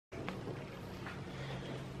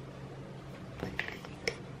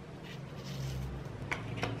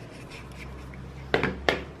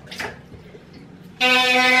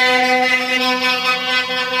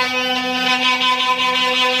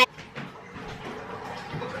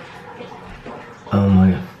Oh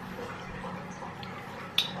my god.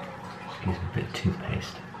 Excuse me, a bit of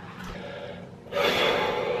toothpaste.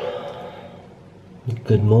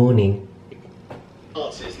 Good morning.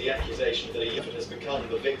 Is the accusation that a infant has become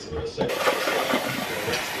the victim of a sexual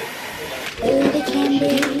It can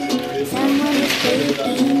be someone is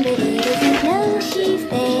faking, but he doesn't know she's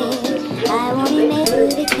there. I want to know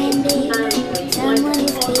it can be someone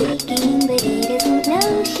is faking, but he doesn't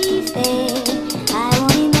know she's there. I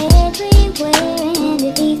want him everywhere, and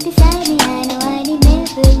if he's beside me, I know I need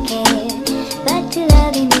never care. But to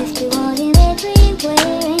love him is to want him everywhere,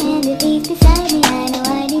 and if he's beside me, I know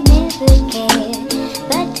I need never care.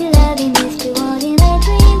 But to love him is to want him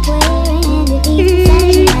everywhere, and if he's beside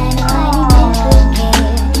me, I know I need never care.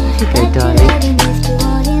 Okay, But to darling. love him is to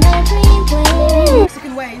want him everywhere.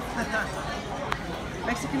 Mexican wave.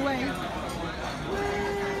 Mexican wave.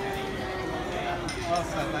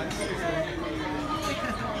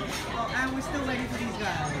 And we're still waiting for these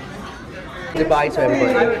guys. Goodbye to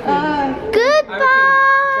everybody.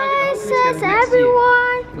 Goodbye, says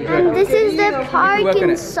everyone. And this is the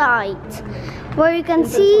parking site where you can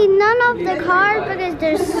see none of the cars because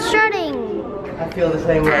they're shutting. I feel the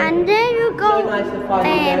same way. And then you go So nice to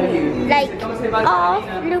finally know you. like off,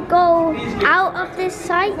 you go out of this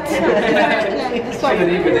site.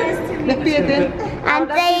 And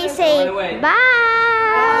they say bye.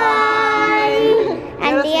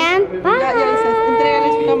 And the end, bye. Entrégale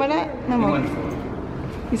su cámara. Vamos.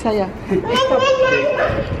 Isaya.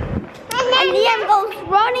 And Liam goes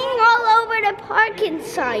running all over the parking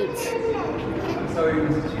site. Sorry,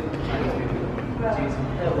 Mrs.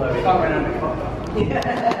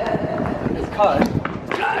 It's cars.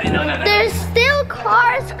 There's still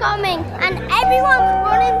cars coming, and everyone's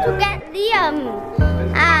running to get Liam.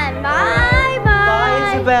 And bye bye. Bye,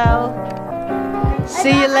 Isabel.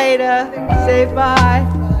 See you later. Say bye.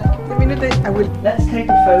 I will. Let's take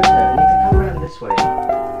a photo. You need to come around this way.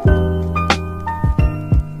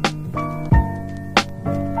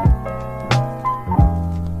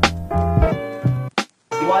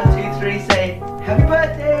 One, two, three, say happy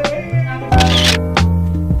birthday!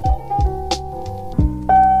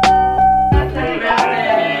 Happy birthday!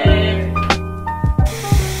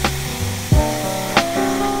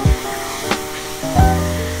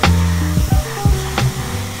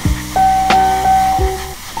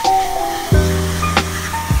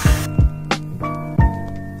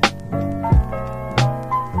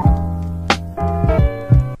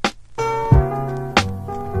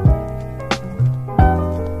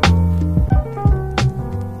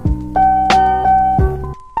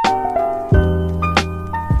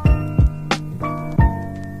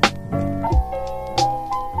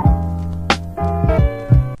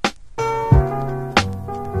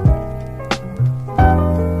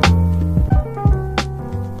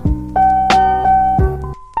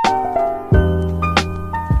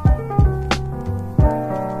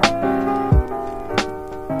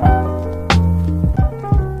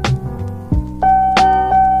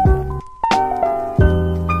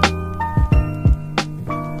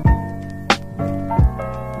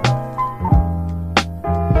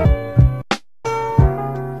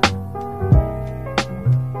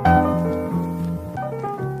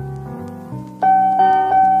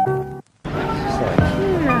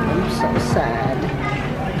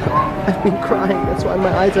 I've been crying, that's why my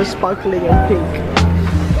eyes are sparkling and pink.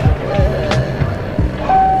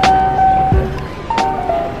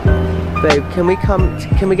 Babe,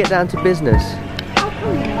 can we get down to business?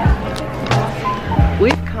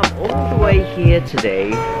 We've come all the way here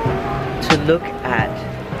today to look at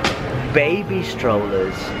baby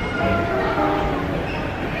strollers.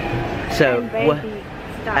 So,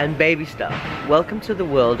 and baby stuff. Welcome to the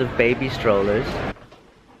world of baby strollers.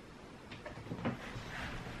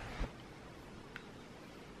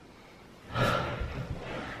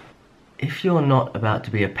 If you're not about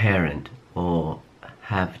to be a parent or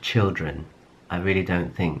have children, I really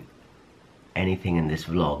don't think anything in this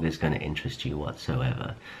vlog is going to interest you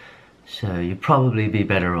whatsoever. So you'd probably be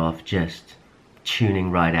better off just tuning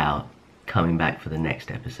right out, coming back for the next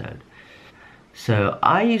episode. So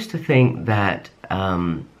I used to think that,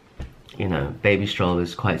 you know, baby stroller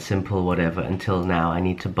is quite simple, whatever, until now I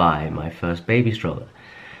need to buy my first baby stroller.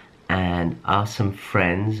 And asked some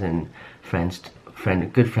friends and a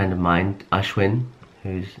good friend of mine, Ashwin,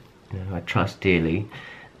 who I trust dearly,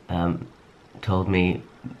 told me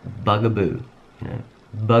Bugaboo,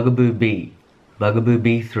 Bugaboo B, Bugaboo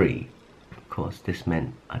B3. Of course, this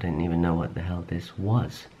meant I didn't even know what the hell this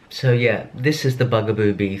was. So yeah, this is the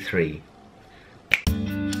Bugaboo B3.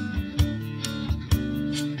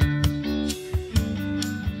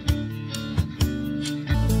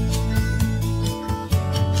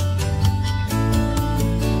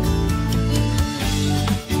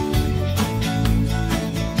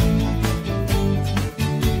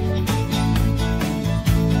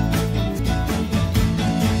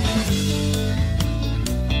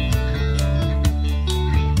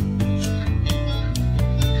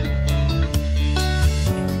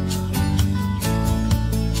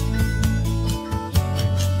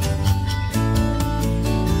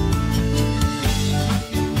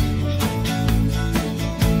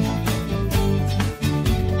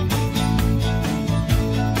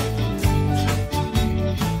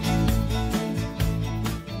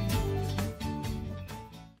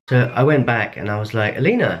 So I went back and I was like,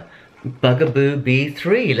 Alina, Bugaboo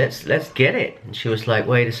B3, let's get it. And she was like,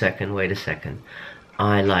 wait a second.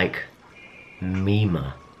 I like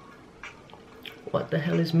Mima. What the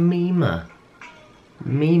hell is Mima?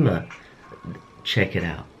 Mima. Check it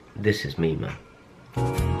out. This is Mima.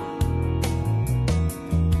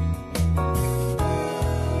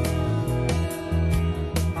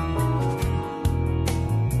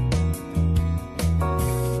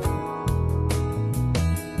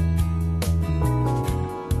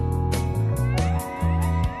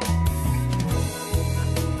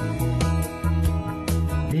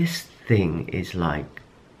 This thing is like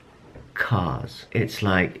cars. It's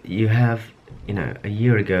like you have, you know, a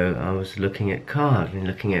year ago I was looking at cars and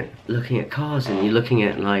looking at cars, and you're looking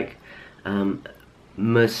at like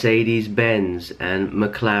Mercedes-Benz and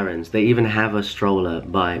McLarens. They even have a stroller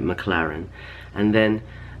by McLaren. And then,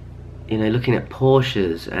 you know, looking at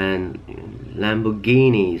Porsches and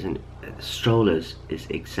Lamborghinis, and strollers is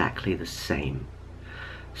exactly the same.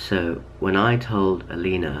 So when I told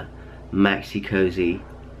Alina Maxi Cozy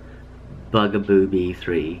Bugaboo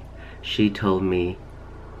B3, she told me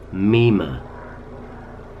Mima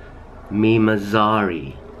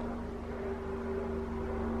Zari.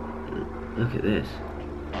 Look at this.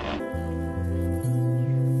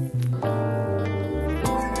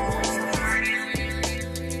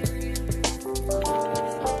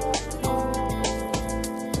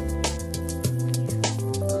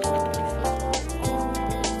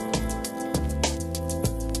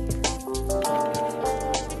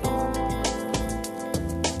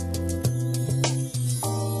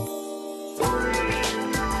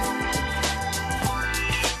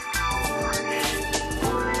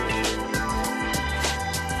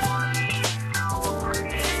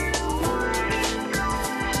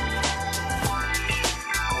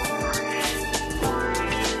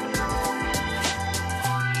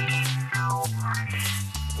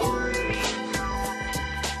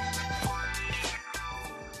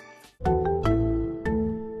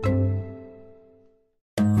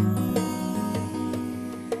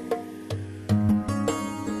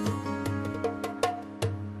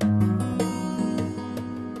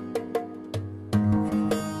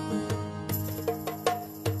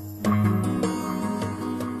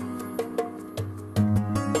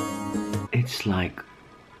 It's like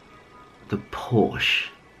the Porsche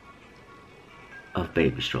of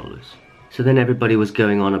baby strollers. So then everybody was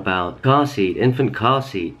going on about car seat, infant car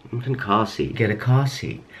seat, get a car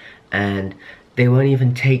seat. And they won't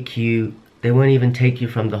even take you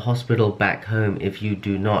from the hospital back home if you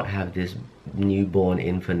do not have this newborn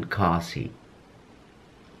infant car seat.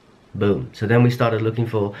 Boom. So then we started looking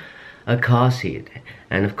for a car seat,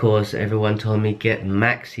 and of course everyone told me get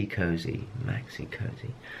Maxi Cozy.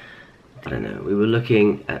 I don't know, we were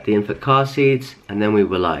looking at the infant car seats, and then we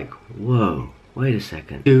were like, whoa, wait a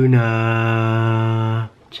second. Duna!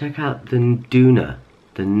 Check out the Duna,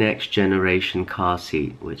 the next generation car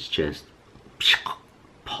seat, which just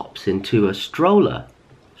pops into a stroller.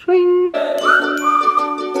 Swing!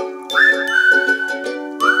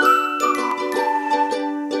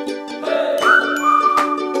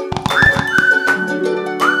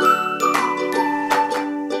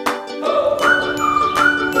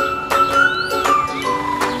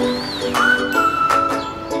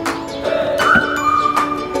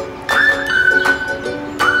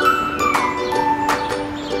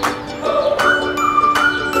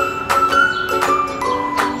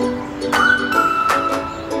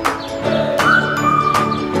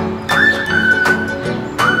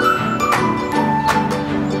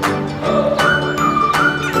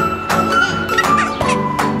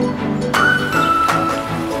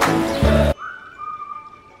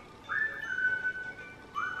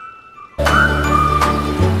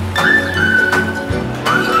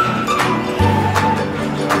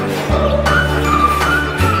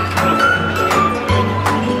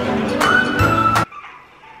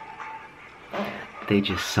 They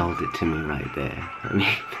just sold it to me right there. I mean,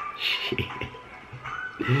 shit.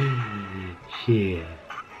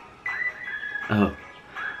 Oh,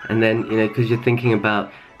 and then, you know, because you're thinking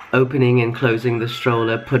about opening and closing the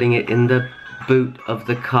stroller, putting it in the boot of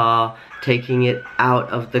the car, taking it out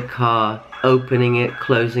of the car, opening it,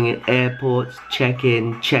 closing it, airports, check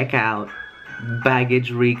in, check out,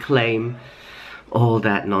 baggage reclaim, all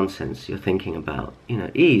that nonsense you're thinking about, you know,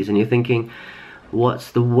 ease. And you're thinking, what's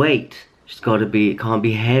the weight? It's got to be, it can't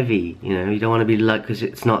be heavy, you know, you don't want to be like, because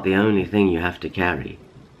it's not the only thing you have to carry.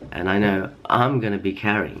 And I know I'm going to be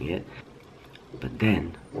carrying it. But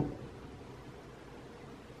then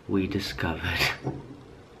we discovered,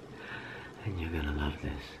 and you're going to love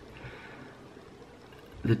this,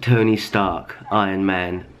 the Tony Stark Iron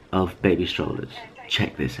Man of baby strollers.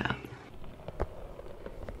 Check this out.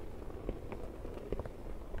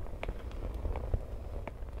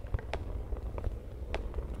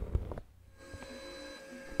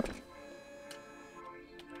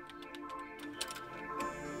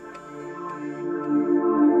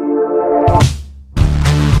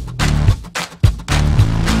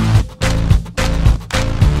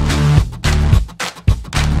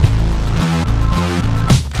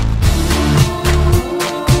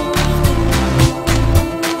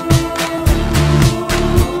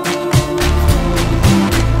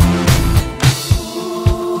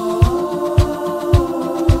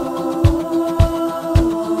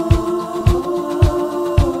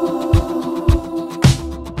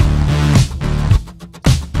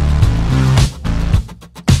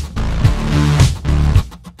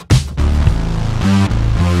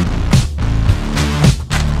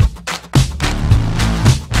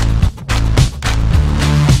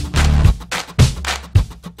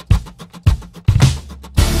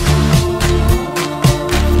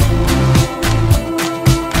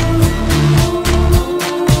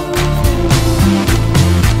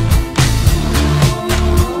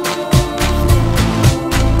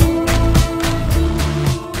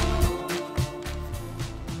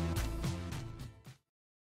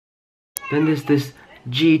 Then there's this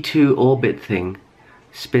G2 orbit thing,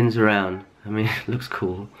 spins around. I mean, it looks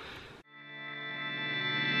cool.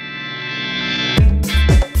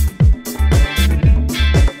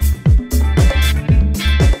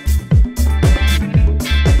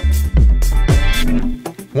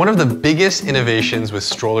 One of the biggest innovations with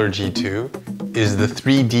Stroller G2 is the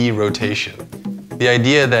 3D rotation. The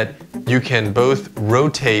idea that you can both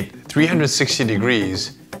rotate 360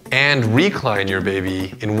 degrees and recline your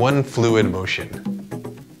baby in one fluid motion.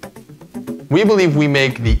 We believe we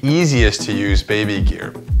make the easiest to use baby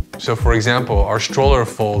gear. So for example, our stroller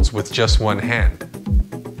folds with just one hand.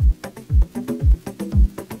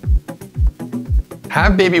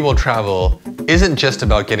 Have Baby Will Travel isn't just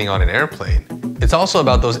about getting on an airplane. It's also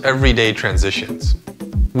about those everyday transitions.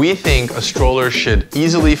 We think a stroller should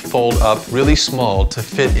easily fold up really small to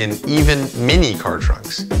fit in even mini car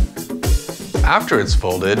trunks. After it's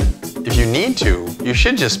folded, if you need to, you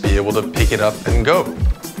should just be able to pick it up and go.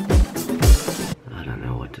 I don't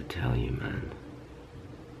know what to tell you, man.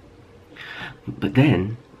 But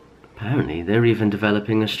then, apparently, they're even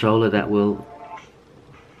developing a stroller that will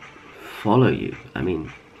follow you. I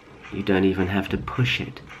mean, you don't even have to push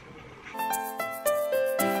it.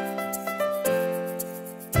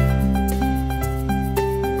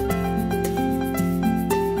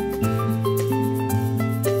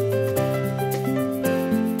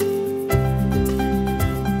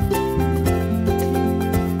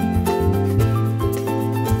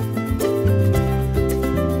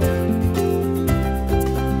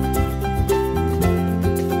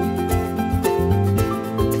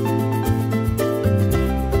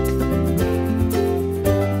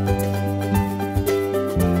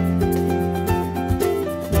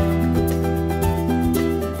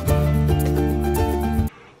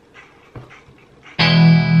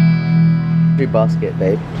 Basket,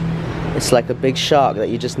 babe. It's like a big shark that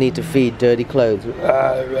you just need to feed dirty clothes.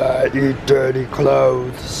 I need dirty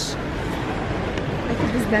clothes.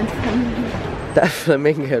 That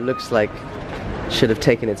flamingo looks like should have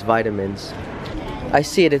taken its vitamins. I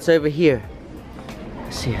see it, it's over here. I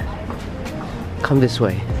see it. Come this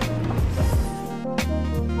way. Do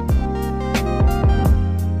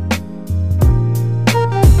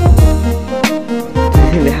you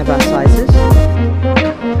think they have our sizes?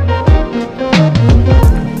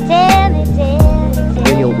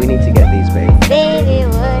 We need to get these, babe. Baby,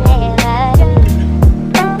 what have I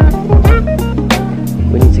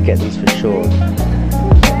done? We need to get these for sure.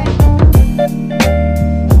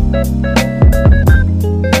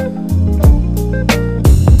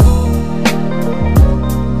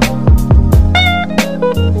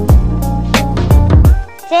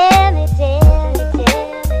 Tell me,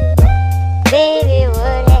 baby,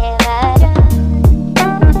 what have I done?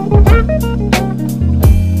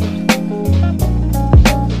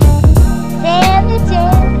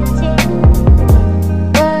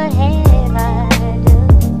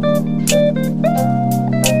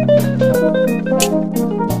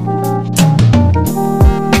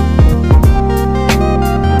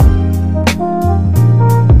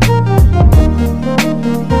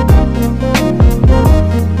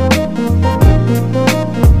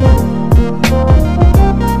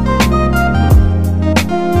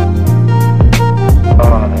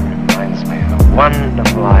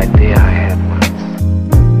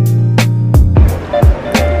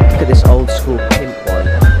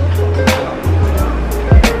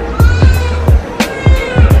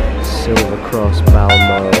 Silver Cross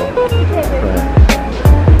Balmoral. Right.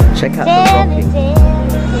 Check out the rocking.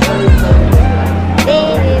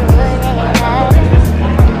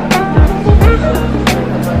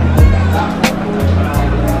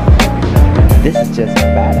 This is just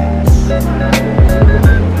badass.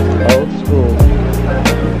 Old school.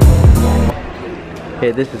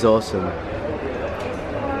 Hey, this is awesome.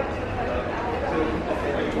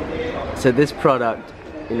 So this product,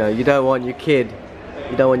 you know, you don't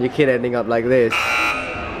want your kid ending up like this.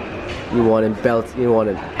 You want him you want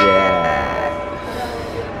him, yeah.